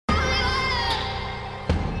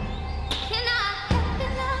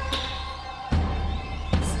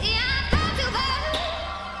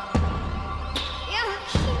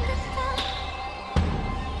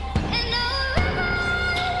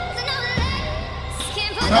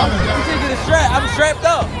You should get a strap. I'm strapped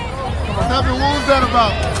up. What's happening? What was that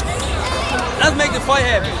about? Let's make the fight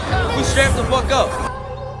happen. We strapped the fuck up.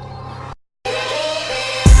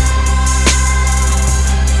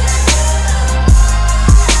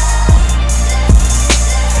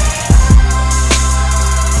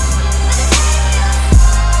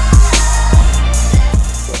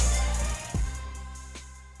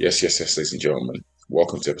 Yes, ladies and gentlemen.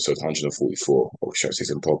 Welcome to episode 144 of Shout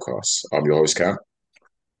Season Podcast. I'm your host, Cam.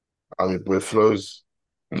 I'm your boy Flows.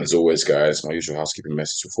 And as always, guys, my usual housekeeping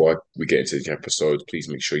message before we get into the episode, please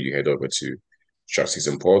make sure you head over to Shout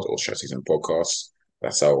Season Pod or Shout Season Podcast.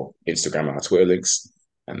 That's our Instagram and our Twitter links.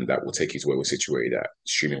 And that will take you to where we're situated at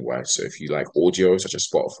streaming-wise. So if you like audio, such as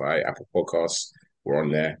Spotify, Apple Podcasts, we're on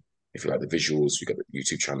there. If you like the visuals, we got the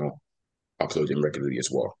YouTube channel uploading regularly as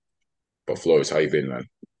well. But Flows, how you been, man?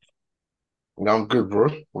 I'm good, bro.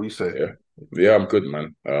 What do you say? Yeah, I'm good,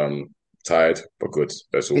 man. Tired, but good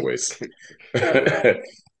as always. But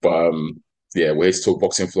yeah, we're here to talk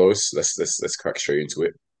boxing, Flows. Let's crack straight into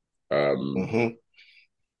it.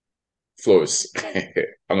 Flows,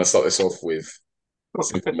 I'm gonna start this off with a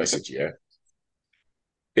simple message. Yeah,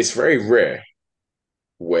 it's very rare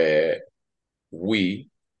where we,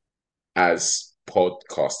 as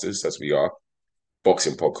podcasters, as we are,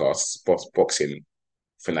 boxing podcasts, boxing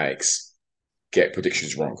fanatics, get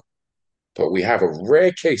predictions wrong. But we have a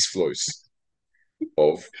rare case, Flows,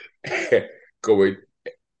 of going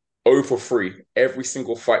 0 for 3 every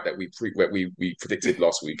single fight that we predicted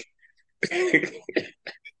last week. We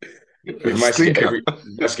managed to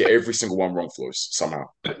get every single one wrong, Flows, somehow.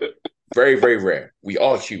 Very, very rare. We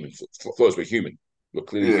are human, Flows. We're human. We're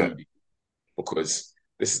clearly human. Because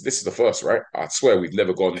this is the first, right? I swear we've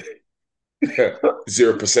never gone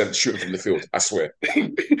 0% shooting from the field. I swear.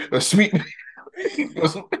 A sweet.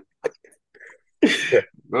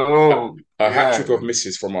 A hat trick of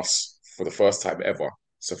misses from us for the first time ever.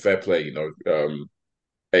 So fair play, you know.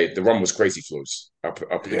 Hey, the run was crazy, Flows. Our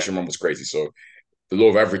prediction run was crazy. So the law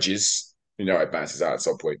of averages, you know, it balances out at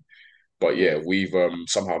some point. But yeah, we've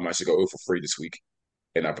somehow managed to go 0 for 3 this week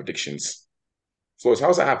in our predictions. Flows,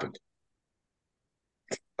 how's that happened?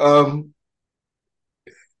 To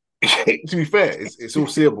be fair, it's all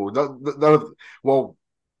seeable. We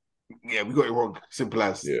got it wrong. Simple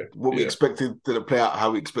as what we expected didn't play out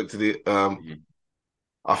how we expected it.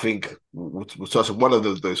 I think we'll touch on one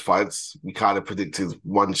of those fights. We kind of predicted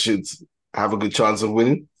one should have a good chance of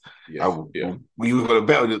winning. We were going to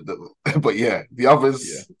bet on it, but the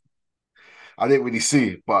others, I didn't really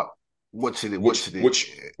see. But watching it.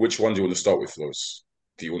 Which one do you want to start with, Flows?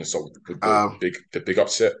 Do you want to start with the big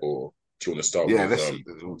upset, or do you want to start with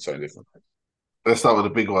something different? Let's start with the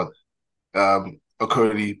big one.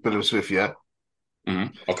 Okolie, Billy Smith, yeah?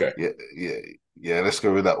 Mm-hmm. Okay. Yeah, let's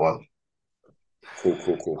go with that one.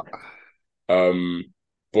 Cool.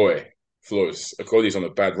 Boy, Flows, Okolie's on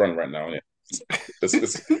a bad run right now, isn't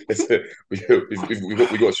it? We got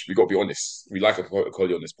to be honest. We like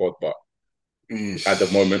Okolie on this pod, but at the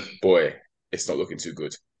moment, boy, it's not looking too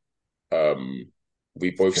good.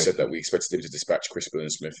 We both said that we expected him to dispatch Billy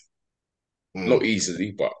Smith. Not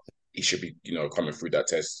easily, but he should be, coming through that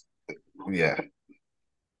test. Yeah.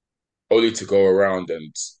 Only to go around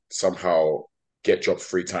and somehow get dropped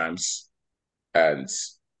 3 times and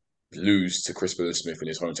lose to Billy Smith in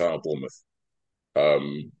his hometown of Bournemouth.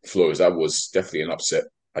 Flows, that was definitely an upset.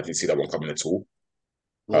 I didn't see that one coming at all.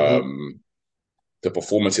 The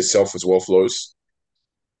performance itself as well, Flows.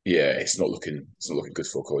 Yeah, it's not looking good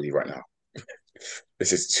for Okolie right now.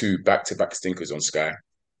 This is 2 back-to-back stinkers on Sky.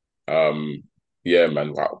 Yeah,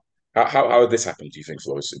 man. Wow. How did this happen? Do you think,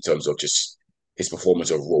 Flows, in terms of just his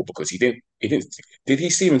performance overall? Because he didn't. Did he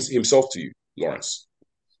see himself to you, Lawrence?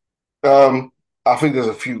 I think there's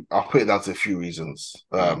a few. I'll put it down to a few reasons.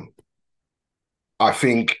 I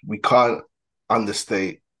think we can't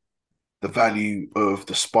understate the value of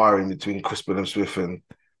the sparring between Billy Smith and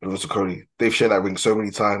Okolie. They've shared that ring so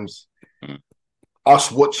many times. Us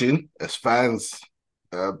watching as fans,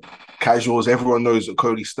 casuals, everyone knows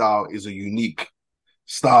Okolie's style is a unique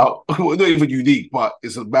style. Well, not even unique, but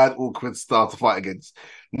it's a bad, awkward style to fight against.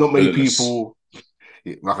 Not many people,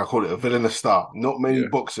 like I call it, a villainous style. Not many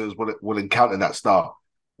boxers will encounter that style.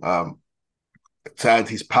 To add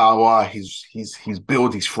his power, his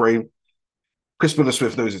build, his frame. Billy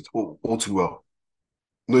Smith knows it all too well.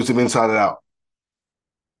 Knows him inside and out.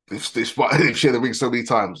 They've shared the ring so many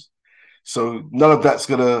times. So none of that's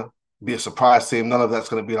going to be a surprise to him. None of that's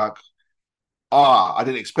going to be like, I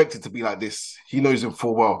didn't expect it to be like this. He knows him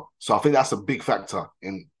full well. So I think that's a big factor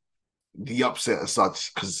in the upset as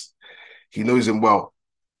such, because he knows him well.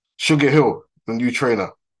 Sugar Hill, the new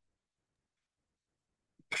trainer.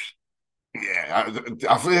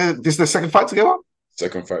 I think this is the second fight together.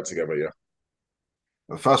 Second fight together, yeah.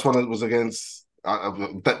 The first one was against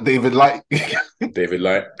David Light. David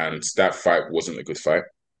Light, and that fight wasn't a good fight.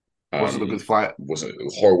 Wasn't a good fight. Wasn't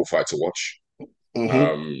a horrible fight to watch.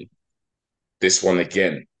 Mm-hmm. This one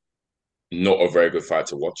again, not a very good fight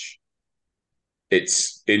to watch.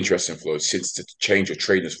 It's interesting, Flo, since the change of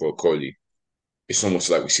trainers for Okolie, it's almost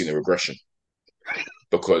like we've seen a regression.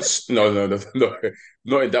 Because no,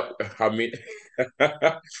 not in that. I mean,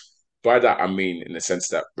 by that I mean in the sense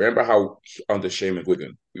that remember how under Shane McGuigan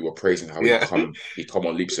we were praising how Yeah. he come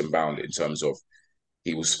on leaps and bounds in terms of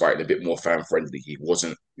he was fighting a bit more fan friendly. He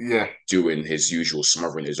wasn't doing his usual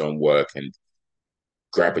smothering his own work and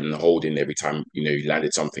grabbing and holding every time he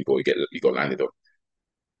landed something or he got landed on.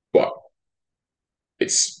 But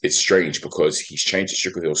it's strange because he's changed to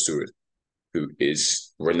Sugar Hill Stewart, who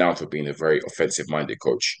is renowned for being a very offensive minded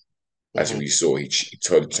coach. As we saw, he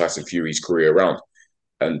turned Tyson Fury's career around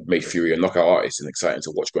and made Fury a knockout artist and exciting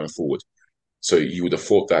to watch going forward. So you would have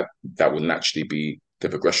thought that that would naturally be the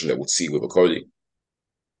progression that we'd see with Okolie.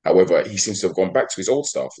 However, he seems to have gone back to his old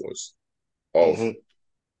style flaws of,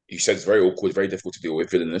 he said it's very awkward, very difficult to deal with,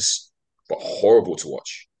 villainous, but horrible to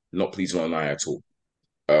watch. Not pleasing on an eye at all.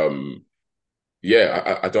 I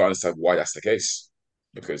don't understand why that's the case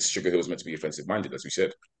because Sugar Hill was meant to be offensive minded, as we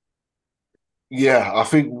said. Yeah, I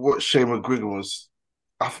think what Shane McGuigan was,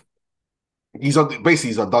 he's done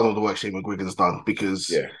all the work Shane McGuigan's done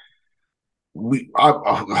because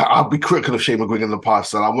I'll be critical of Shane McGuigan in the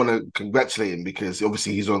past, and I want to congratulate him because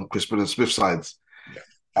obviously he's on Crispin and Smith's sides. Yeah.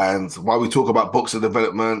 And while we talk about boxer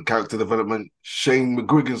development, character development, Shane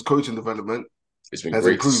McGuigan's coaching development it's been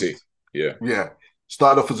great improved. To see. Yeah.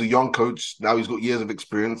 Started off as a young coach. Now he's got years of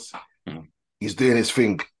experience. He's doing his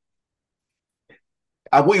thing.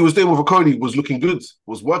 And what he was doing with Okolie was looking good,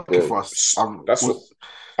 was working for us.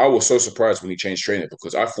 I was so surprised when he changed trainer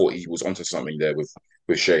because I thought he was onto something there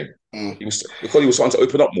with Shane. Okolie was starting to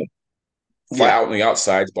open up more. Fight out on the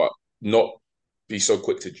outside, but not be so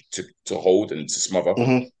quick to hold and to smother.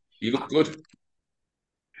 He looked good.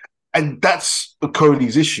 And that's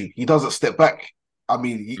Okolie's issue. He doesn't step back. I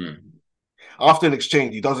mean, after an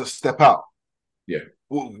exchange, he doesn't step out. Yeah.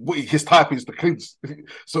 His type is the clinch.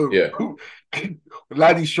 So,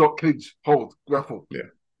 Laddie shot, clinch, hold, grapple. Yeah.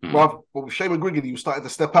 But with Shane McGuigan, he was starting to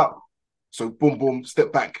step out. So, boom, boom,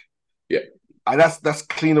 step back. Yeah. And that's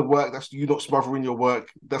cleaner work. That's you not smothering your work.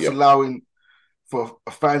 That's allowing for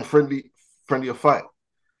a friendlier fight.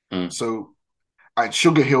 So, at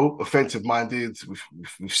Sugar Hill, offensive minded,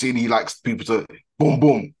 we've seen he likes people to boom,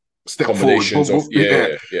 boom, step forward. Boom, boom.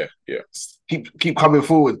 Yeah. Keep coming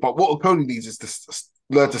forward. But what Okolie needs is to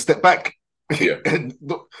learn to step back. Yeah. And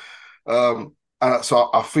so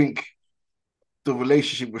I think the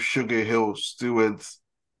relationship with Sugar Hill Stewart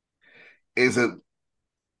isn't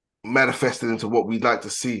manifested into what we'd like to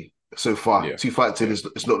see so far. Yeah. 2 fights in,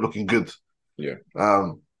 it's not looking good. Yeah.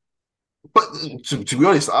 But to be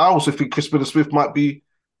honest, I also think Crispin Smith might be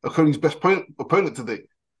Okolie's best opponent today.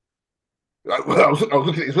 I was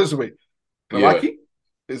looking at his resume. Like he?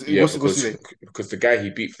 Because the guy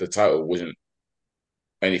he beat for the title wasn't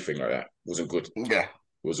anything like that. Wasn't good. Yeah. It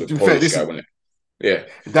was a Polish guy, wasn't it? Yeah.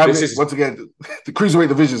 Once again, the cruiserweight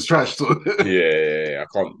division is trash. So.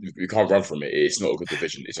 We can't run from it. It's not a good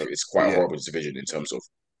division. It's quite a horrible division in terms of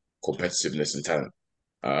competitiveness and talent.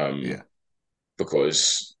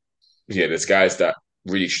 Because there's guys that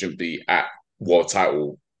really shouldn't be at world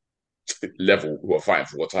title level who are fighting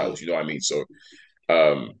for world titles. You know what I mean? So,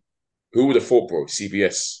 who would have thought, bro?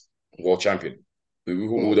 CBS world champion.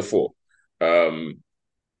 Who would have thought?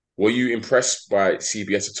 Were you impressed by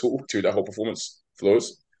CBS at all through that whole performance,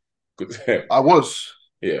 Flores? I was.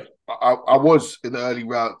 Yeah. I was in the early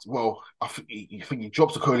rounds. Well, I think he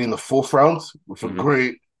dropped Okolie in the 4th round with a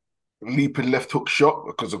great leaping left hook shot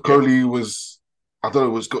because Okolie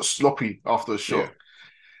got sloppy after a shot. Yeah.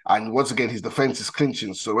 And once again, his defense is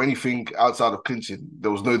clinching. So anything outside of clinching,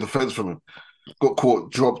 there was no defense from him. Got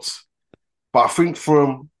caught, dropped. But I think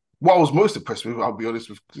from what I was most impressed with, I'll be honest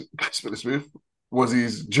with Crispin Smith, was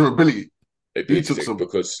his durability. He took some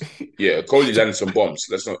because Okolie landed some bombs.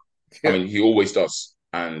 I mean, he always does.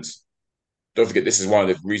 And don't forget, this is one of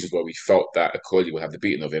the reasons why we felt that Okolie would have the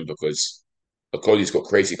beating of him because Okolie's got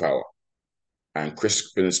crazy power. And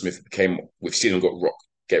Crispin Smith we've seen him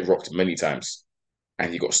get rocked many times.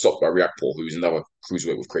 And he got stopped by Riakporhe, who's another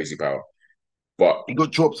cruiserweight with crazy power. But he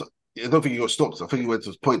got dropped. I don't think he got stopped. I think he went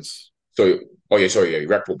to points. So,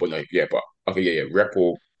 Riakporhe, but no,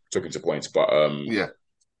 Riakporhe took him to points, but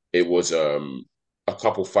it was a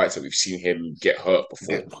couple fights that we've seen him get hurt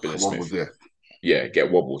before. Get wobbled.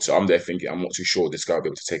 Get wobbled. So I'm there thinking I'm not too sure this guy will be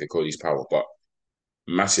able to take Okolie's power, but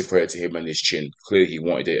Massive credit to him and his chin. Clearly, he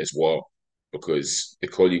wanted it as well because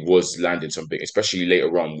Okolie was landing something, especially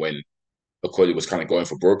later on when Okolie was kind of going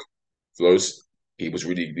for broke flows. He was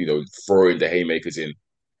really, throwing the haymakers in.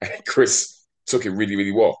 And Chris took it really,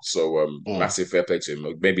 really well. So Mm, massive fair play to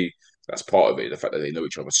him. Maybe that's part of it, the fact that they know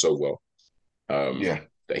each other so well. yeah.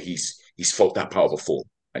 That he's felt that power before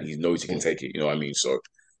and he knows he can Mm. take it. You know what I mean? So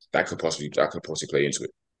that could possibly play into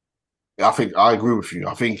it. I think I agree with you.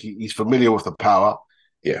 I think he's familiar with the power.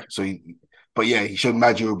 Yeah, So but yeah, he showed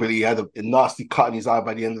magic ability. He had a nasty cut in his eye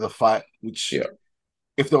by the end of the fight, which yeah,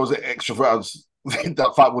 if there was an extra rounds,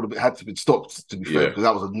 that fight would have had to been stopped. To be fair, yeah. because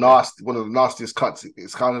that was a nasty, one of the nastiest cuts.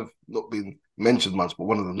 It's kind of not been mentioned much, but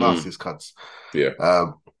one of the Mm, nastiest cuts. yeah.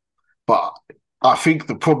 Um, but I think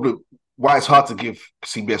the problem why it's hard to give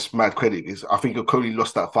CBS mad credit is I think Okolie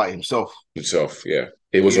lost that fight himself. Himself, yeah.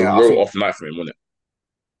 It was a Yeah, I real think off night for him, wasn't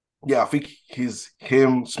yeah, I think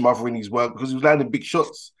him smothering his work because he was landing big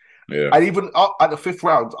shots. it? Yeah. And even at the fifth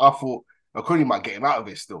round, I thought Okolie might get him out of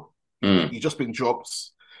it still. Mm, He just been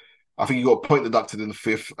dropped. I think he got a point deducted in the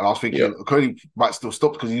fifth, and I was yeah. thinking Okolie might still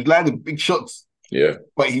stop because he's landing big shots, Yeah.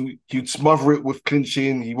 but he'd smother it with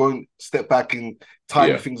clinching. He won't step back and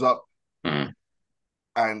tidy Yeah. things up, Mm,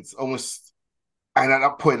 and almost. And at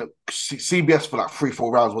that point, CBS for like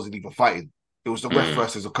 3-4 rounds wasn't even fighting. It was the ref mm,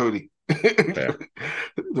 versus Okolie. yeah.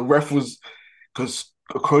 The ref was because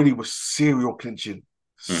Okolie was Mm.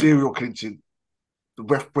 serial clinching. The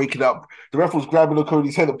ref breaking up. The ref was grabbing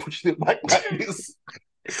Okolie's head and pushing it back like this,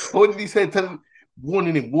 holding his head,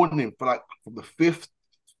 warning him for like from the fifth,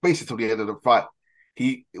 basically till the end of the fight.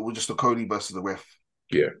 It was just Okolie versus the ref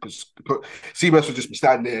Yeah. because CBS would just be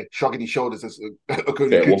standing there shrugging his shoulders as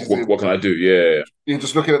Okolie Yeah. What, clinches what, him. what can I do? Yeah. He was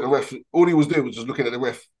just looking at the ref. All he was doing was just looking at the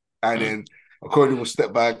ref, and Mm. then Okolie would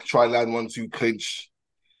step back, try land 1-2 clinch.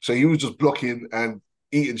 So he was just blocking and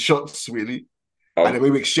eating shots really, and Um, then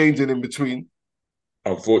maybe exchanging in between.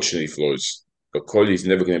 unfortunately, Flores, Okolie's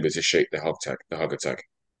never going to be able to shake the hug attack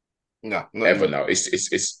No, not ever anymore. now.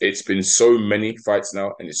 It's been so many fights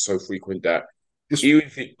now, and it's so frequent that This even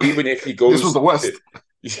if he this was goes, the worst.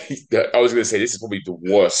 I was going to say this is probably the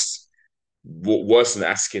worst, worse than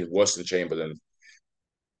Askin, worse than Chamberlain.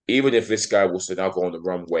 Even if this guy was to now go on the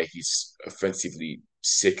run where he's offensively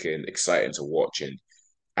sick and exciting to watch and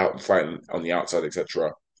out fighting on the outside,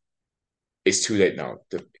 etc., it's too late now.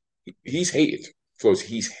 He's hated. Flows,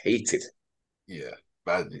 he's hated. Yeah,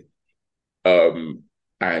 badly. Um,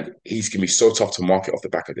 and he's gonna be so tough to market off the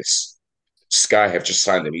back of this. Sky have just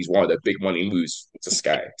signed him. He's one of the big money moves to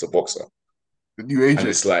Sky, to Boxer. The new And agent.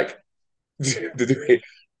 it's like,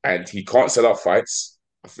 and he can't sell out fights.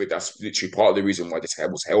 I think that's literally part of the reason why this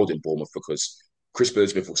head was held in Bournemouth because Chris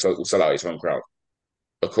Smith will sell out his home crowd.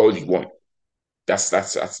 Okolie Mm. won't. That's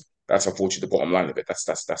unfortunately the bottom line of it. That's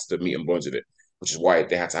the meat and bones of it, which is why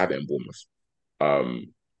they had to have it in Bournemouth.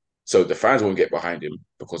 Um, so the fans won't get behind him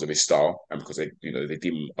because of his style and because they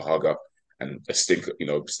deem him a hugger and a stinker,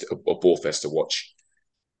 a ball fest to watch.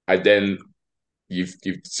 And then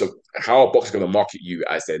so how are boxers going to market you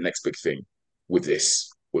as their next big thing with this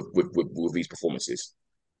with these performances?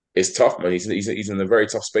 It's tough, man. He's in a very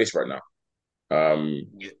tough space right now. Um,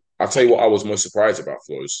 Yeah. I'll tell you what I was most surprised about,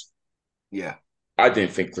 Flores. Yeah. I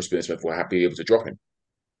didn't think Chris Smith would be able to drop him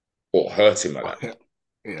or hurt him like that.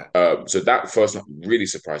 Yeah. So that first night really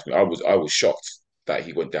surprised me. I was shocked that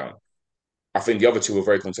he went down. I think the other two were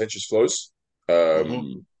very contentious flows.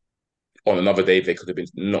 Mm-hmm. On another day, they could have been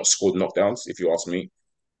not scored knockdowns. If you ask me,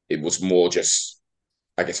 it was more just,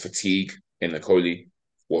 I guess, fatigue in Okolie,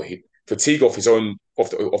 or fatigue off his own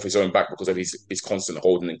back because of his constant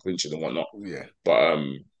holding and clinching and whatnot. Yeah. But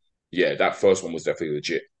yeah, that first one was definitely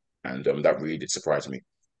legit, and that really did surprise me.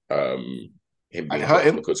 Him And it being hurt dropped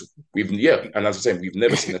him. because and as I'm saying, we've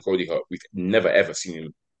never seen Okolie hurt. We've never ever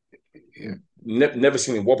seen Yeah. him, never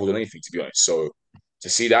seen him wobbled on anything. To be honest, so to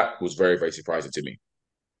see that was very very surprising to me.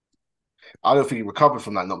 I don't think he recovered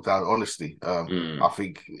from that knockdown, honestly. Mm, I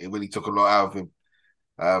think it really took a lot out of him.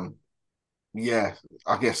 Um, yeah,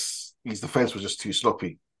 I guess his defense was just too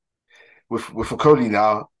sloppy. With Okolie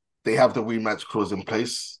now, they have the rematch clause in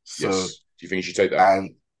place. So yes. Do you think he should take that?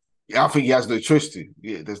 and yeah, I think he has no choice to.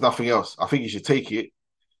 Yeah, there's nothing else. I think he should take it.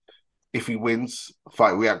 If he wins,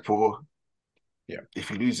 fight React for. Yeah. If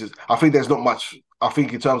he loses, I think there's not much. I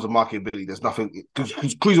think in terms of marketability, there's nothing because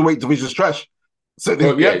cruiserweight division is trash. So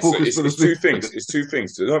there's Well, yeah, React it's, for it's, Chris it's two things. It's two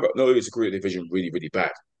things. Not only is the career division really, really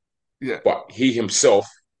bad, Yeah, but he himself,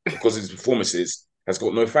 because of his performances, has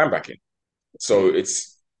got no fan backing. So mm,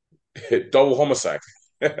 it's double homicide.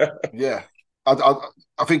 yeah.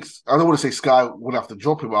 I think I don't want to say Sky will have to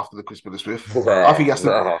drop him after the Chris Smith. I think Rah, he has to.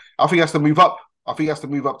 rah. I think he has to move up. I think he has to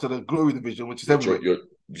move up to the glory division, which is You're, heavyweight. you're,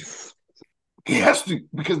 He has to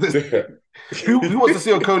because there's who wants to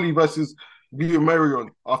see Okolie versus Marion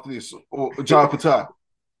after this or Jaya Patai?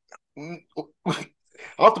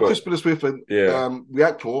 After but, Chris Smith and yeah,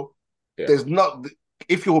 Reactor, yeah, there's not.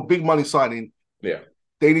 If you're a big money signing, yeah,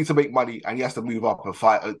 they need to make money, and he has to move up and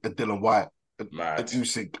fight a Dylan White, a mad,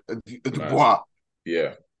 Usyk, a mad, Dubois.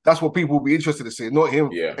 yeah, That's what people will be interested in seeing. Not him.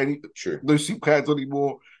 yeah, true, No super cards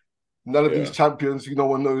anymore. None of these yeah, champions. No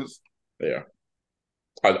one knows. yeah.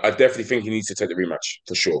 I definitely think he needs to take the rematch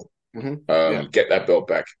for sure. Yeah. Get that belt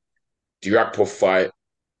back. The Reactor fight,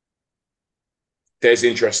 there's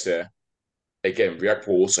interest there. Again,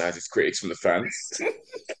 Reactor also has its critics from the fans.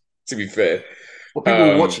 To be fair, But people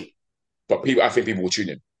will watch it. But I think people will tune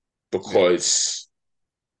in because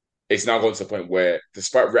it's now gotten to the point where,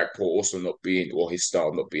 despite Reactor also not being, or his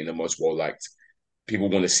style not being the most well liked, people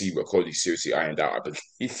want to see Okolie seriously ironed out, I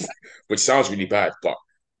believe, which sounds really bad, but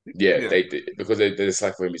yeah, Yeah. they because the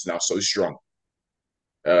side for him is now so strong.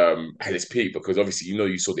 At its peak, because obviously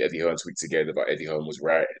you saw the Eddie Hearn tweets again about Eddie Hearn was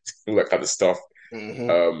right, all that kind of stuff.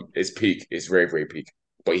 Its peak is very, very peak.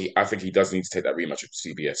 But I think he does need to take that rematch with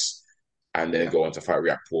CBS and then go on to fight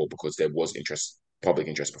Reactor because there was public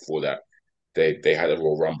interest before that. They had a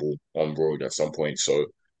Royal Rumble on road at some point, so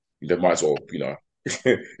they might as well,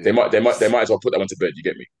 they might as well put that one to bed. You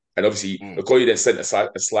get me? And obviously, Okolie then sent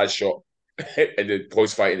a slide shot and the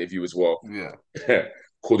post fight interview as well. Yeah.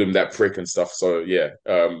 Called him that prick and stuff. So yeah,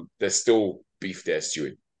 there's still beef there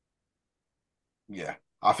stewing. Yeah.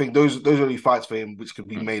 I think those are the fights for him which could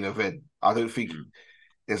be main event. I don't think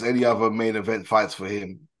there's any other main event fights for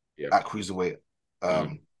him at cruiserweight.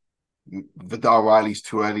 Vidal Riley's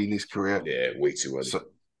too early in his career. Yeah, way too early.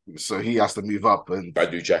 So he has to move up. And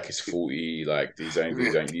Badou Jack is 40. Like these ain't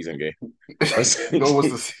game. No one wants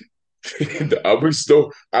to see.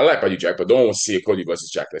 I like Badou Jack, but no one wants to see Okolie versus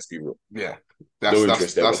Jack. Let's be real. Yeah, no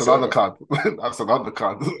interest there. That's an undercard. That's an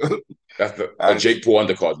undercard. That's a Jake Paul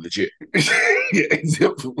undercard, legit. Yeah,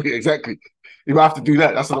 exactly. You might have to do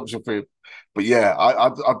that. That's an option for him. But yeah, I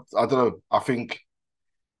don't know. I think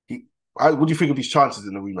what do you think of his chances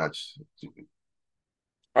in the rematch?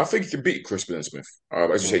 I think he can beat Chris Smith.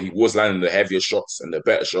 As you say, he was landing the heavier shots and the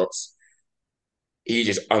better shots. He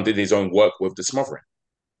just undid his own work with the smothering.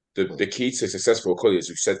 The key to successful Okolie, as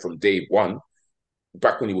we've said from day one,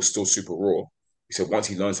 back when he was still super raw, he said once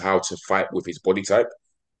he learns how to fight with his body type,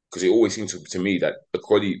 because it always seems to me that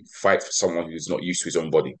Okolie fights for someone who's not used to his own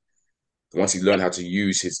body. Once he learned how to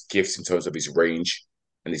use his gifts in terms of his range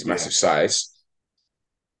and his massive size,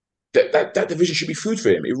 that division should be food for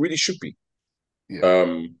him. It really should be.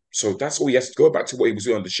 Yeah. So that's all he has to go back to what he was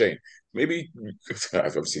doing under Shane. Maybe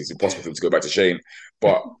obviously it's impossible for him to go back to Shane,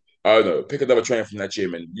 but I don't know, pick another trainer from that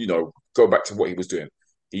gym and go back to what he was doing.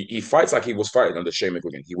 He fights like he was fighting under Shane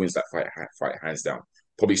McGuigan. He wins that fight hands down.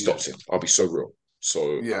 Probably stops him. I'll be so real.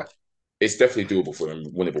 So it's definitely doable for him,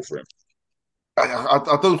 winnable for him.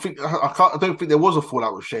 I don't think there was a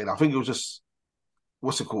fallout with Shane. I think it was just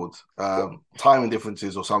what's it called? Timing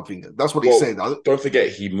differences or something. That's what he said. Don't forget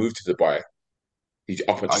he moved to Dubai. He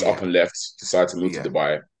up and left, decided to move to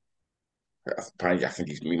Dubai. Apparently, I think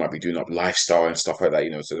he might be doing up lifestyle and stuff like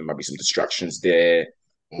that, so there might be some distractions there,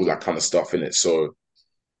 all that kind of stuff in it. So,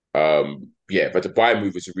 but Dubai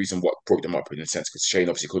move is the reason what brought them up in a sense, because Shane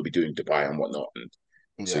obviously could be doing Dubai and whatnot.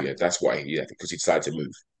 And so, that's why because he decided to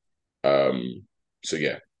move. So,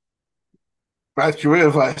 yeah. Bad career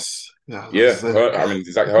advice. I mean,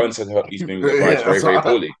 it's like Hearn said he's been advised very, very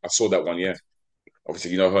poorly. I saw that one,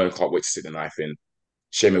 Obviously, Hearn can't wait to stick the knife in.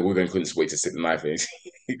 Shane McGuigan couldn't wait to stick the knife in.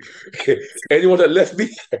 Anyone that left me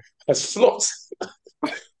has flopped.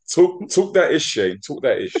 Talk that ish, Shane. Talk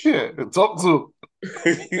that ish. Yeah, talk to.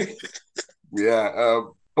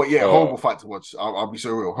 But horrible fight to watch. I'll be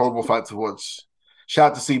so real. Horrible fight to watch.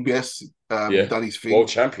 Shout out to CBS. Done his thing. World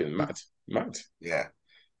champion, mad. Yeah.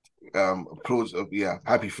 Applause.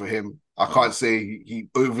 Happy for him. I can't say he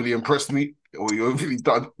overly impressed me or he overly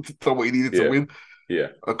done what he needed to win. Yeah.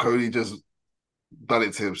 Okolie just done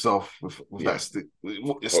it to himself with that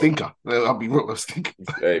stinker. I'll be real, a stinker.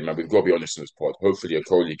 Hey man, we've got to be honest in this pod. Hopefully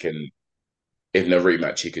Okolie can, in a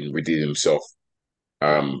rematch, he can redeem himself.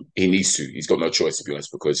 He needs to. He's got no choice, to be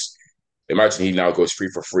honest, because imagine he now goes 3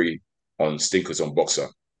 for 3 on stinkers on Boxer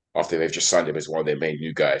after they've just signed him as one of their main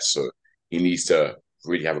new guys. So he needs to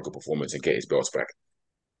really have a good performance and get his belts back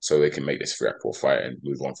so they can make this Reactor fight and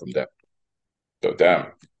move on from there. But damn,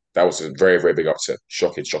 that was a very, very big upset.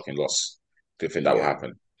 Shocking loss. Didn't think that would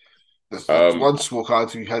happen. One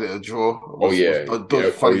scorecard who had it a draw.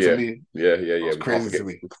 Funny to me. Yeah. Crazy to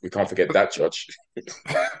me. We can't forget that, Judge.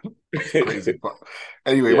 Crazy. But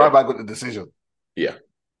anyway, right back with the decision. Yeah,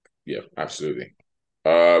 yeah, absolutely.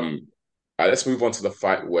 Um, let's move on to the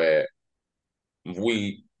fight where to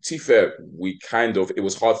be fair, we kind of, it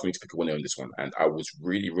was hard for me to pick a winner in this one, and I was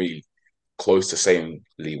really, really close to saying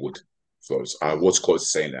Lee Wood. So I Mm. was close to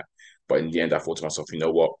saying that. But in the end, I thought to myself, you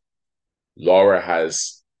know what? Lara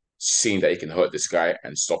has seen that he can hurt this guy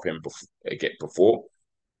and stop him get before.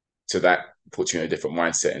 So that puts you in a different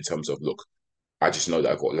mindset in terms of, look, I just know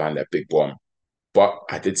that I got to land that big bomb. But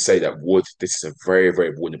I did say that Wood, this is a very,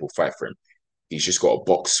 very winnable fight for him. He's just got a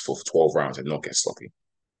box for 12 rounds and not get sloppy.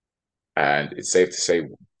 And it's safe to say,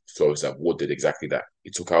 Flows, that Wood did exactly that. He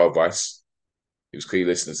took our advice. He was clearly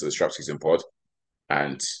listening to the Strap Season pod.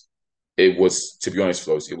 And it was, to be honest,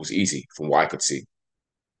 Flows, it was easy from what I could see.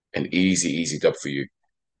 An easy, easy dub for you,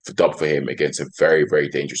 for dub for him against a very, very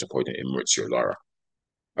dangerous opponent in Maurizio Lara.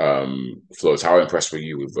 Flows, how impressed were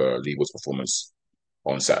you with Lee Wood's performance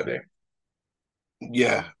on Saturday?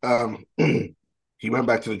 Yeah, he went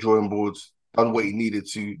back to the drawing boards, done what he needed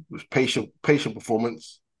to. It was patient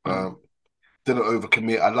performance. Mm. Didn't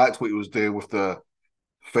overcommit. I liked what he was doing with the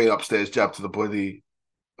fade upstairs jab to the body,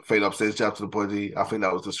 fade upstairs jab to the body. I think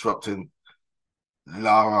that was disrupting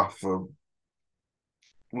Lara from.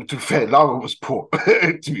 To be fair, Lara was poor,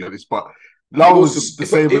 to be honest, but It Lara was was the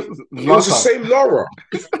same as it was last the time. same Lara,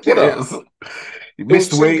 Yeah, brother. he It was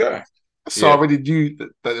missed the same weight, guy. so I Yeah. already knew that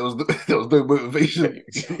there was there was no motivation.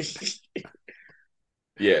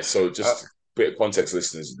 Yeah, so Uh, just a bit of context,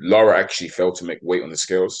 listeners. Lara actually failed to make weight on the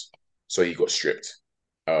scales, so he got stripped.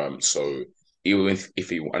 So even if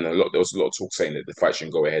he and there was a lot of talk saying that the fight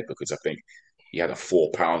shouldn't go ahead because I think he had a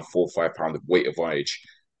 4 pound, 5 pound of weight advantage.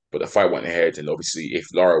 But the fight went ahead, and obviously, if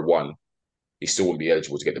Lara won, he still wouldn't be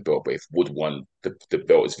eligible to get the belt. But if Wood won, the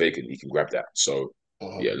belt is vacant. He can grab that. So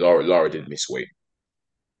uh, yeah, Lara did miss weight.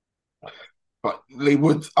 but Lee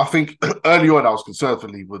Wood, I think early on I was concerned for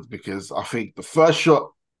Lee Wood because I think the first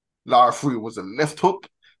shot Lara threw was a left hook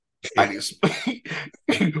and it's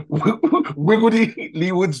wiggled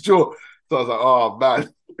Lee Wood's jaw. So I was like, oh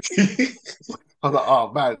man. I was like,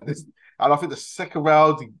 oh man. And I think the second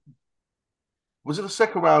round, was it the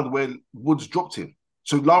second round when Woods dropped him?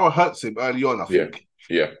 So Lara hurts him early on, I Yeah, think.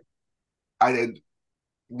 yeah, And then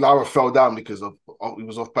Lara fell down because he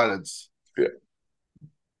was off balance. yeah.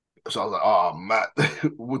 So I was like, oh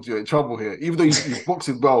man, Woods, you're in trouble here. Even though he's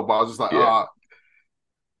boxing well, but I was just like, Yeah,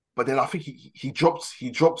 But then I think he drops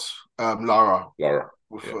Lara Lara.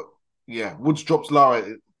 with Yeah, yeah, Woods drops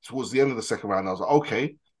Lara towards the end of the second round. I was like,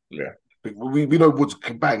 okay, yeah. we know Woods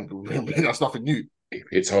can bang. That's nothing new.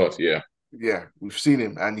 It's hard. Yeah. Yeah, we've seen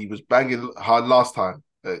him, and he was banging hard last time.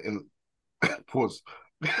 In pause,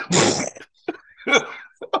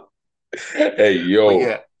 Hey, but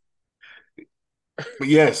yo.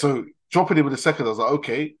 yeah, So dropping him in the second, I was like,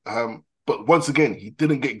 okay. But once again, he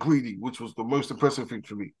didn't get greedy, which was the most impressive thing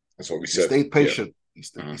for me. That's what we He said. stayed Yeah. patient. He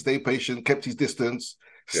Mhm. stayed patient, kept his distance,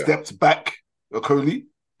 Yeah. stepped back. Okolie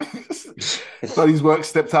done his work,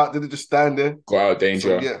 stepped out, didn't just stand there. Got out of So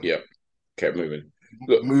danger. yeah, Yeah. Kept moving.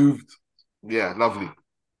 Look, moved. Yeah, lovely.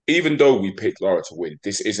 even though we picked Lara to win,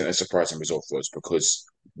 this isn't a surprising result for us because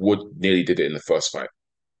Wood nearly did it in the first fight.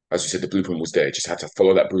 As you said, the blueprint was there. Just had to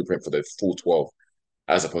follow that blueprint for the full 12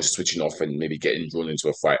 as opposed to switching off and maybe getting drawn into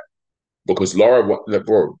a fight. Because Lara, like,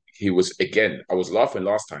 bro, he was, again, I was laughing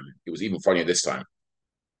last time. It was even funnier this time.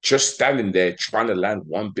 Just standing there trying to land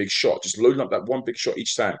one big shot, just loading up that one big shot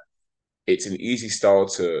each time. It's an easy style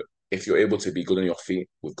to, if you're able to be good on your feet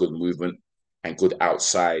with good movement and good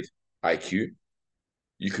outside IQ,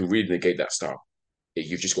 you can really negate that style.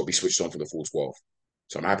 You've just got to be switched on for the full 12.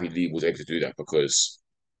 So I'm happy Lee was able to do that because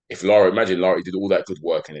if imagine Lara did all that good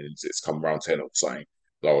work and then it's come round 10 or something,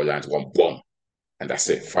 Lara lands one bomb and that's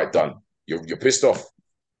it, fight done. You're pissed off.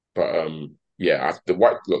 But yeah, the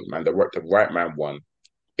right look, man, the right man won.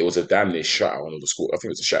 It was a damn near shutout on all the score. I think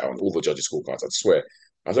it was a shutout on all the judges' scorecards. I swear.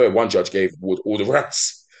 I know one judge gave Wood all the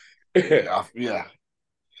rounds. Yeah.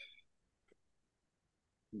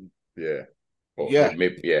 Yeah. Or Yeah.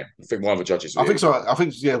 maybe, yeah. I think one of the judges. I think so. I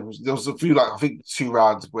think yeah. There was a few I think 2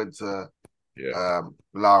 rounds went to Yeah.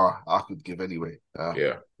 Lara. I could give anyway.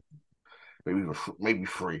 Yeah. Maybe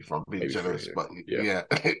 3 if I'm being Maybe three. generous. But Yeah. yeah,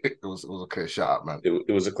 it was a clear shot out, man.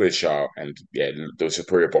 It was a clear shout, and yeah, the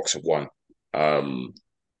superior boxer won. Um,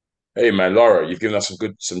 hey man, Lara, you've given us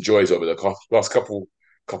some joys over the last couple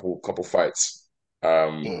fights.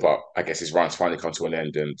 Mm. But I guess his run's finally come to an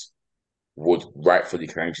end, and Wood rightfully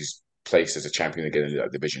claims his place as a champion again in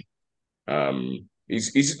that division.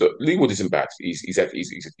 Lee Wood isn't bad. He's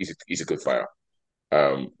a good fighter. I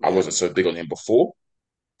Yeah. wasn't so big on him before,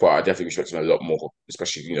 but I definitely respect him a lot more.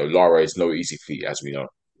 Especially Lara is no easy feat, as we know.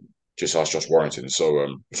 Just ask Josh Warrington. So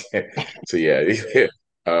so yeah,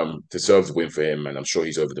 deserves a win for him, and I'm sure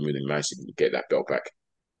he's over the moon and managed to get that belt back,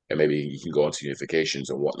 and maybe he can go on to unifications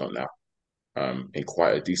and whatnot now. In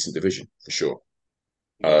quite a decent division for sure.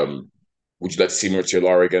 Yeah. Would you like to see Maurizio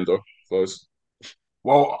Lara again, though, Flores?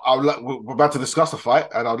 Well, we're about to discuss the fight,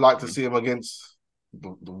 and I'd like to see him against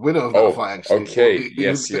the winner of that Oh, fight, actually, okay.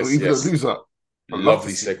 Yes, or yes, even a yes. loser. I'd love to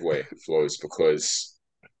Lovely see. segue, Flores, because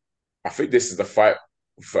I think this is the fight.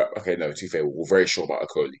 Okay, no, to be fair, we're very sure about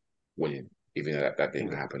Okolie winning, even though that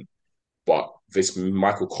didn't Yeah. happen. But this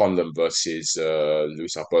Michael Conlan versus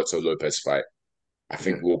Luis Alberto Lopez fight, I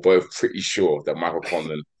think Yeah. we were both pretty sure that Michael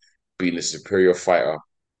Conlan, being the superior fighter,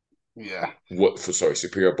 Yeah.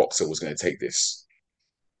 superior boxer, was going to take this.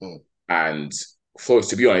 Mm. And Flores,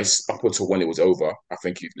 to be honest, up until when it was over, I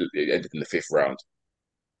think it ended in the fifth round.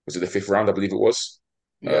 Was it the fifth round? I believe it was.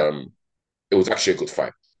 Yeah. Um, it was actually a good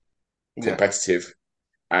fight, Yeah. competitive.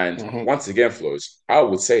 And Hmm. once again, Flores, I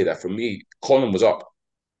would say that for me, Conlan was up.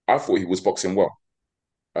 I thought he was boxing well.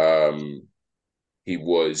 Um, he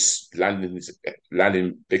was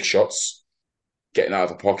landing big shots, getting out of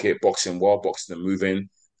the pocket, boxing well, boxing and moving.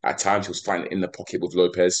 At times, he was fighting in the pocket with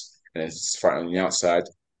Lopez and then fighting on the outside.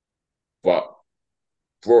 But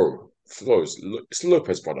bro, Flores, it's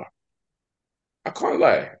Lopez, brother. I can't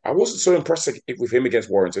lie. I wasn't so impressed with him against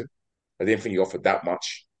Warrington. I didn't think he offered that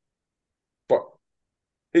much. But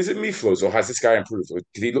is it me, Flores, or has this guy improved? Or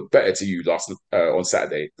did he look better to you last on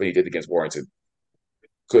Saturday than he did against Warrington?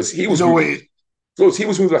 Because You know what? Flores, he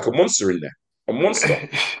was moving like a monster in there, a monster.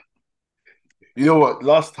 You know what?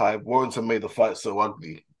 Last time Warrington made the fight so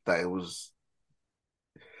ugly that it was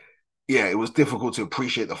difficult to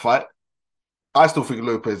appreciate the fight. I still think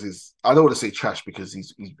Lopez is. I don't want to say trash because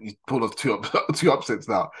he's pulled off two upsets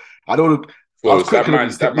now. I don't. I was Flores, critical of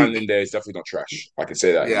his that man technique. in there is definitely not trash. I can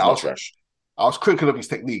say that Yeah, he's not trash. I was critical of his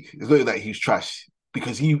technique. It's not that he's trash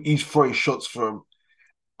because he's throwing shots from.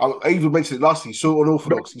 I even mentioned it last year. So But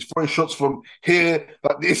unorthodox. He's throwing shots from here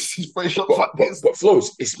like this. He's throwing shots like this. but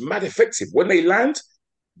Flores, it's mad effective when they land,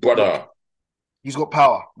 Look, brother. he's got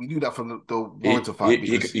power. We knew that from the Warrington fight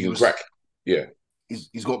because He can crack. Yeah,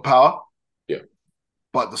 he's got power. yeah.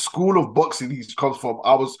 But the school of boxing he's comes from,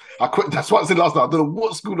 I quit. That's what I said last night. I don't know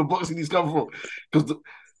what school of boxing he's come from because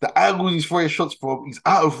the angles he's throwing shots from, he's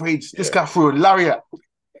out of range. This Yeah. guy threw a lariat.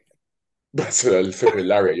 That's a flipping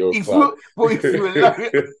Larry. You're a He clown. threw, well, he threw a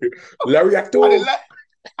lariat, Larry and Actor.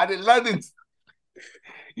 it landed.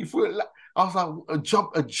 He threw it. I was like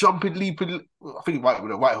a jumping, leaping. I think it might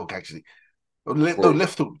be a right hook actually. No, Bro,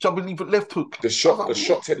 left hook, jumping, leaping, left hook. I was the like,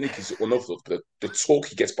 shot what? technique is unorthodox, but the torque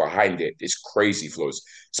he gets behind it is crazy, Flows.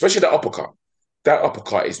 Especially that uppercut. That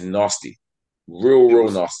uppercut is nasty. It Real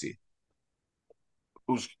was. nasty.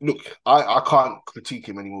 Look, I can't critique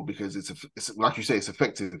him anymore because it's like you say, it's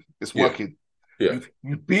effective. It's Yeah, working. yeah,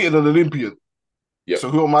 You've beaten an Olympian. yep. So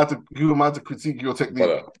who am I to critique your technique?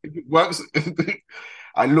 But If it works,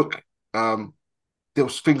 I look. There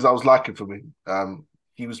was things I was liking from him.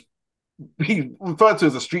 He was he referred to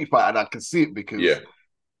as a street fighter, and I can see it yeah, because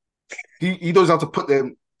he knows how to put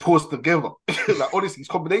them pause together. Like honestly, his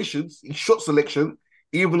combinations, his shot selection,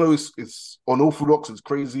 even though it's unorthodox, it's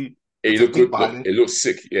crazy. The it looked technique good. behind it, It looked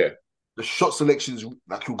sick. Yeah, the shot selections,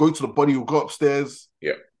 like he'll go to the body, he'll go upstairs.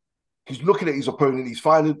 yeah. He's looking at his opponent. He's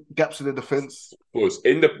finding gaps in the defense. Because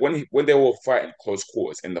when they were fighting close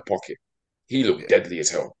quarters in the pocket, he looked Yeah, deadly as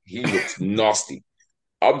hell. He looked nasty.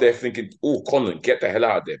 I'm there thinking, oh, Conlan, get the hell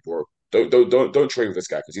out of there, bro. Don't trade with this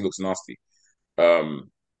guy because he looks nasty. Um,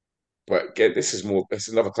 but again, it's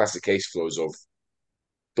another classic case flows of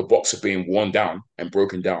the boxer being worn down and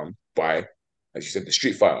broken down by, as you said, the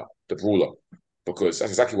street fighter, the brawler, because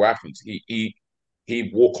that's exactly what happened. He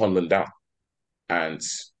wore Conlan down, and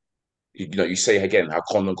you say again how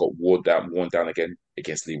Conlan got worn down again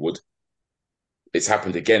against Lee Wood. It's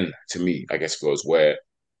happened again to me, I guess, flows where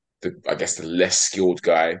the less skilled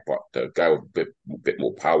guy, but the guy with bit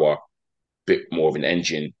more power, bit more of an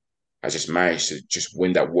engine, has just managed to just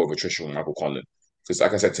win that war of attrition with Michael Conlan. Because,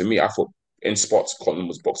 like I said, to me, I thought in spots Conlan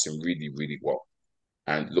was boxing really, really well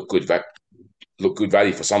and looked good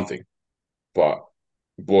value for something. But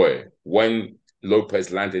boy, when Lopez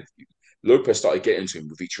started getting to him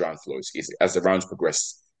with each round flows. As the rounds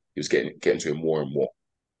progressed, he was getting to him more and more.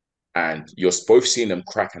 And you're both seeing them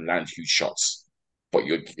crack and land huge shots. But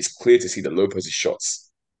it's clear to see that Lopez's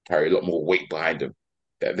shots carry a lot more weight behind them.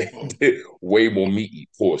 That they're way more meaty,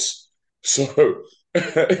 pause. So,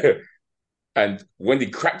 and when they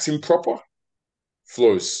cracked him proper,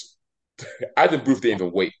 flows. Adam Booth didn't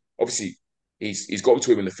even wait. Obviously, he's got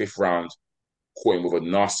to him in the fifth round, caught him with a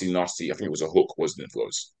nasty. I think it was a hook, wasn't it,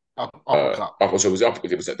 flows? Uppercut. So it was up.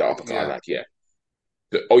 It was the uppercut. I Yeah. like, yeah.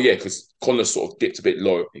 Oh yeah, because Connor sort of dipped a bit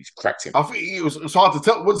low. He cracked him. I think it's hard to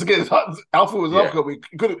tell. Once again, Alpha was an Yeah, uppercut.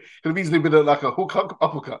 It could have easily been like a hook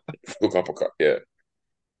uppercut. hook uppercut. Yeah,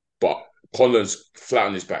 but Connor's flat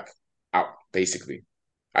on his back, out basically.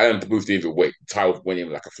 I didn't move to even weight. Tyler went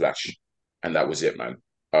in like a flash, and that was it, man.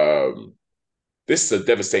 Um, this is a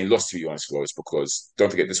devastating loss to be honest, Flores, because don't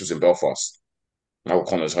forget this was in Belfast, now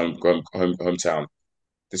Connor's hometown.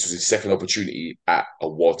 This was his second opportunity at a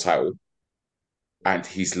world title, and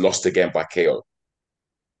he's lost again by KO.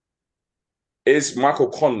 Is Michael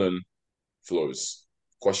Conlan, Flores?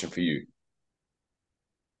 Question for you: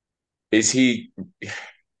 Is he?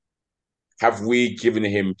 Have we given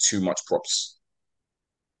him too much props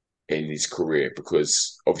in his career?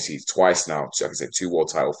 Because obviously twice now, like I said, two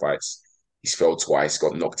world title fights. He's failed twice,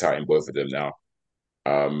 got knocked out in both of them now.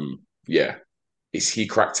 Yeah. Is he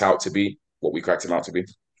cracked out to be what we cracked him out to be,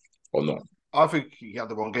 or not? I think he had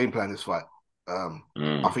the wrong game plan this fight.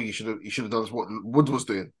 I think he should have done what Wood was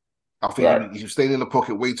doing. I think Right. he was staying in the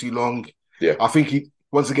pocket way too long. Yeah. I think he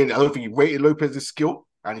once again I don't think he rated Lopez's skill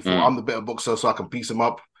and he thought Mm. I'm the better boxer so I can piece him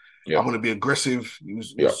up. Yeah. I'm going to be aggressive. He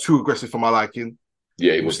was Yeah. too aggressive for my liking.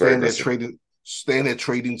 Yeah. He He was was very staying there aggressive.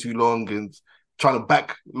 trading too long and trying to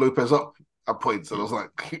back Lopez up at points. And I was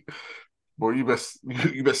like, well, you best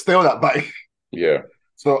stay on that back. Yeah.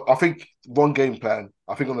 So I think one game plan.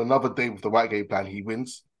 I think on another day with the right game plan, he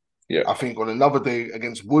wins. Yeah. I think on another day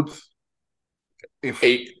against Wood, if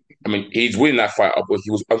I mean, he's winning that fight up.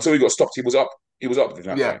 He was until he got stopped. He was up. He was up in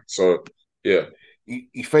that yeah, fight. So yeah.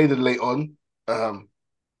 he faded late on.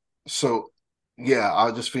 So yeah,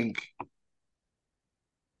 I just think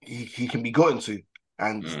he can be gotten to,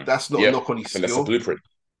 and that's not a Yeah. knock on I his think that's the skill. blueprint.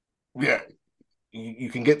 Yeah, you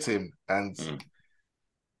can get to him, and Mm.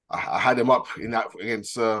 I had him up in that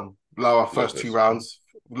against Lara first two Lopez. rounds.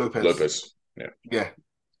 Lopez, Lopez. Yeah. yeah,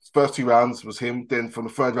 first two rounds was him. Then from the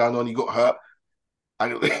third round on, he got hurt,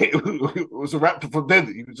 and it was a wrap from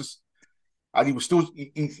then. He was just, and he was still,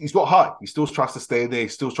 he's got high. He still tries to stay there. He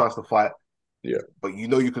still tries to fight. Yeah. But you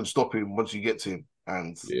know you can stop him once you get to him.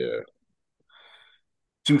 And Yeah.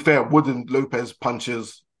 to be fair, Wooden Lopez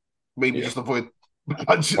punches, maybe Yeah. just avoid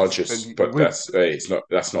punches. Punches, And but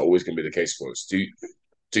that's not always going to be the case for us.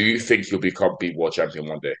 Do you think you'll be world champion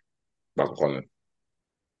one day, Michael Conlan?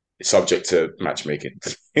 Subject to matchmaking.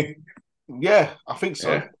 yeah, I think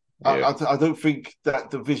so. Yeah, yeah. I don't think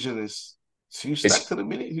that division is too stacked It's at the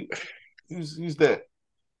minute. Who's there?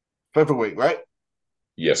 Featherweight, right?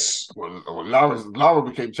 yes, Well, Lara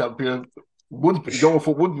became champion. Wood, no one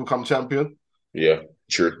thought Wood would become champion. yeah,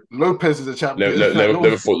 true. Lopez is a champion. Never, Like, never, no never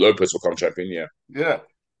one, thought Lopez would come champion. Yeah, yeah.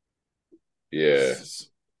 yeah.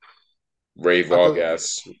 Ray I don't.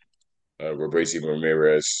 Vargas, Roberto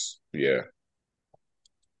Ramirez. Yeah,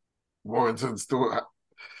 Warrington still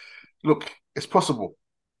look. It's possible.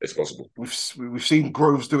 it's possible. We've seen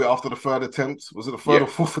Groves do it after the third attempt. Was it the third Yeah, or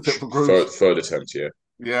fourth attempt for third Groves? third attempt. Yeah,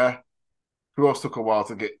 Yeah. Who else took a while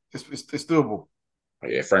to get? It's doable.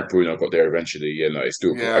 yeah. Frank Bruno got there eventually. Yeah, no, it's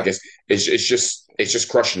doable. I Yeah. guess it's just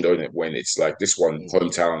crushing, don't it? When it's like this one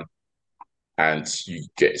hometown and you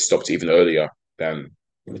get stopped even earlier than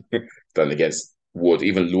than against Wood.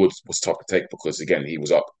 Even Wood was tough to take because again he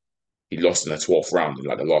was up. He lost in the 12th round in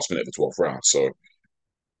like the last minute of the 12th round. So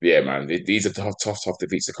yeah, man, these are tough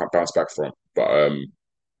defeats to bounce back from. But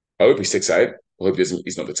I hope he sticks at it. I hope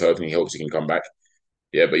he's not deterred and he hopes he can come back.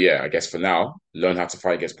 Yeah, but yeah, I guess for now, learn how to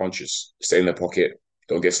fight against punches. Stay in the pocket.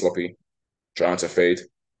 Don't get sloppy. Try not to fade,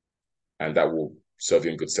 and that will serve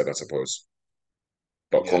you in good stead, I suppose.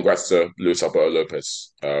 But Yeah. congrats to Luis Alberto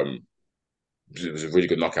Lopez. It was a really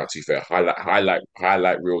good knockout. To be fair,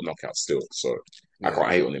 highlight real knockout still. So I Yeah.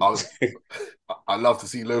 can't hate on him. I love to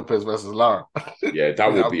see Lopez versus Lara. Yeah,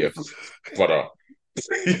 that would be a brother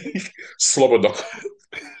slobber knock.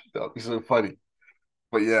 That'd be so funny.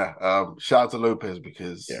 But yeah, shout out to Lopez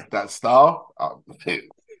because Yeah, that style,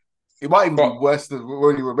 it might even be but worse than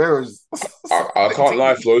Rolly Romero's. I can't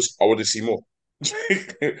lie, Flows. I want to see more. I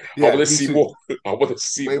Yeah, want to me see too. more. I want to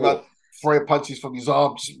see Way more. about throwing punches from his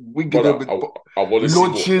arms, winging Brother, them, I want to see more.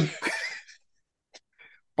 launching.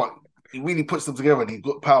 But he really puts them together and he's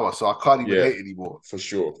got power, so I can't even Yeah, hate anymore. for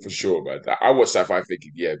sure, man. I watched that fight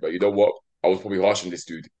thinking, yeah, but you know what? I was probably harsh on this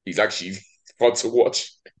dude. He's actually fun to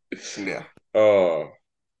watch. Yeah. Uh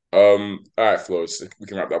all right, Flows. We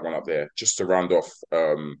can wrap that one up there. Just to round off,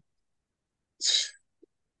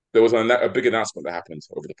 there was a big announcement that happened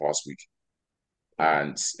over the past week,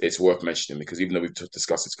 and it's worth mentioning because even though we've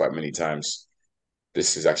discussed this fight many times,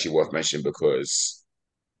 this is actually worth mentioning because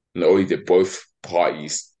not only did both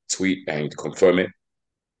parties tweet and confirm it,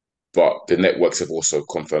 but the networks have also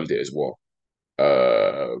confirmed it as well.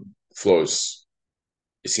 Flows.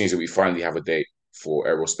 It seems that we finally have a date for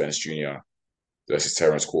Errol Spence Jr. versus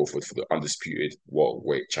Terence Crawford for the undisputed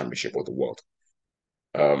welterweight championship of the world.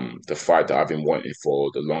 The fight that I've been wanting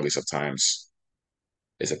for the longest of times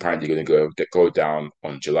is apparently going to go down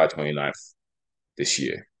on July 29th this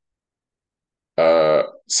year.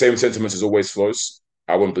 Same sentiments as always, Flows.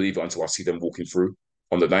 I won't believe it until I see them walking through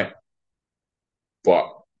on the night. But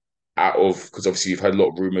because obviously you've heard a lot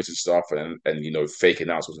of rumors and stuff and fake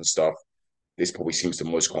announcements and stuff, this probably seems the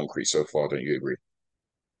most concrete so far. Don't you agree?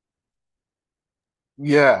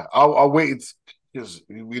 Yeah, I waited because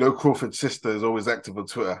we know Crawford's sister is always active on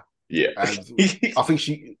Twitter, Yeah. and I think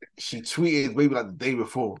she tweeted maybe like the day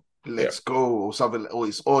before, "Let's go" or something, or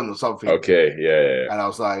 "It's on" or something. Okay, yeah. And I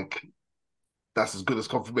was like, that's as good as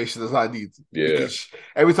confirmation as I need. Yeah. Because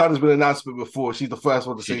every time there's been an announcement before, she's the first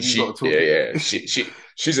one to say you got to talk. Yeah.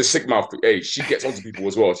 She's a sick mouth. Hey, she gets onto people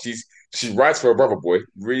as well. She rides for her brother, boy.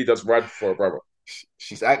 Really does ride for her brother.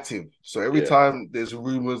 She's active. So every time there's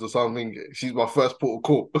rumors or something, she's my first port of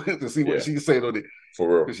call to see what she's saying on it. For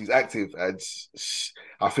real. Because she's active. And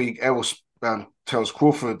I think Errol Terence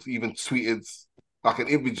Crawford even tweeted like an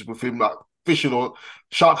image with him like fishing or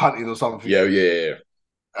shark hunting or something. Yeah.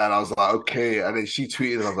 And I was like, okay. And then she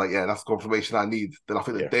tweeted, and I was like, yeah, that's confirmation I need. Then I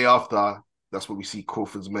think the day after, that's when we see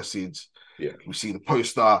Crawford's message. Yeah. We see the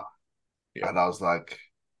poster. Yeah. And I was like,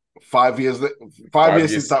 5 years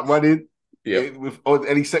since that running. Yeah. With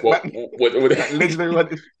any setback. What legendary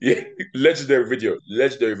running. Yeah. Legendary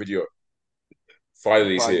video.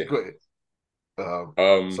 Finally, it's here. Got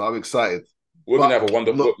it. So I'm excited. We're going to have a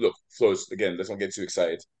wonderful look, Flows, again, let's not get too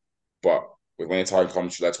excited. But when the time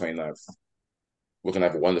comes July 29th, we're gonna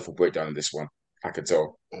have a wonderful breakdown in this one. I can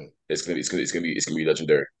tell. It's gonna be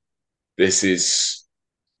legendary. This is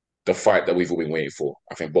the fight that we've all been waiting for.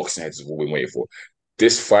 I think boxing heads have all been waiting for.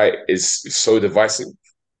 This fight is so divisive,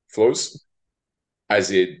 Flows,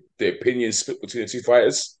 as in the opinion split between the two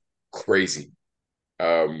fighters, crazy.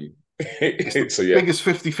 It's the biggest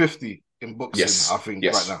 50-50 in boxing, I think,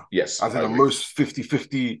 right now. Yes. I think the most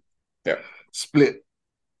 50-50 split.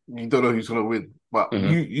 You don't know who's gonna win, but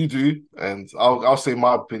you do, and I'll say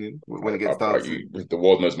my opinion when it gets down to it. The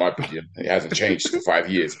world knows my opinion. It hasn't changed for 5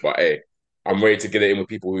 years, but hey, I'm ready to get it in with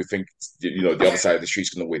people who think the other side of the street's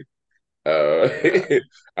gonna win.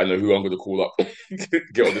 I know who I'm gonna call up,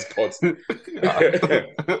 get on this pod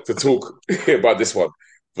to talk about this one.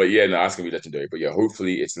 But yeah, no, that's gonna be legendary. But yeah,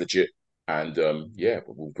 hopefully it's legit, and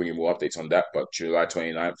we'll bring you more updates on that. But July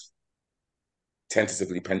 29th,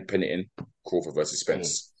 tentatively pen it in, Crawford versus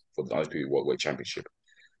Spence for the undisputed welterweight championship.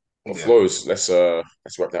 But Flows, let's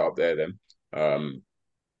wrap that up there then.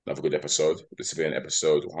 Another good episode. This has been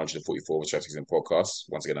episode 144 of the Strategies and Podcast.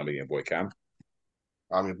 Once again, I'm your boy Cam.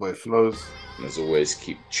 I'm your boy Flows. And as always,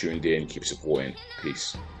 keep tuned in, keep supporting.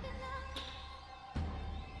 Peace.